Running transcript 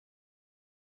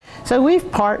So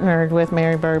we've partnered with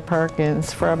Mary Bird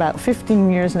Perkins for about 15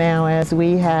 years now, as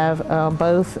we have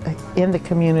both in the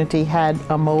community had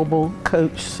a mobile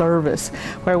coach service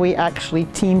where we actually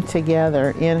teamed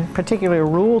together in particular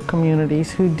rural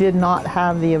communities who did not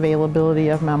have the availability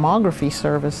of mammography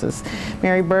services.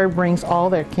 Mary Bird brings all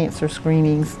their cancer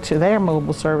screenings to their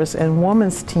mobile service, and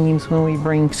women's teams when we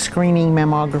bring screening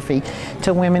mammography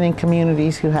to women in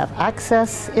communities who have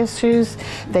access issues,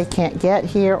 they can't get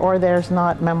here, or there's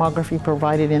not mammography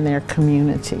provided in their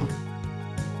community.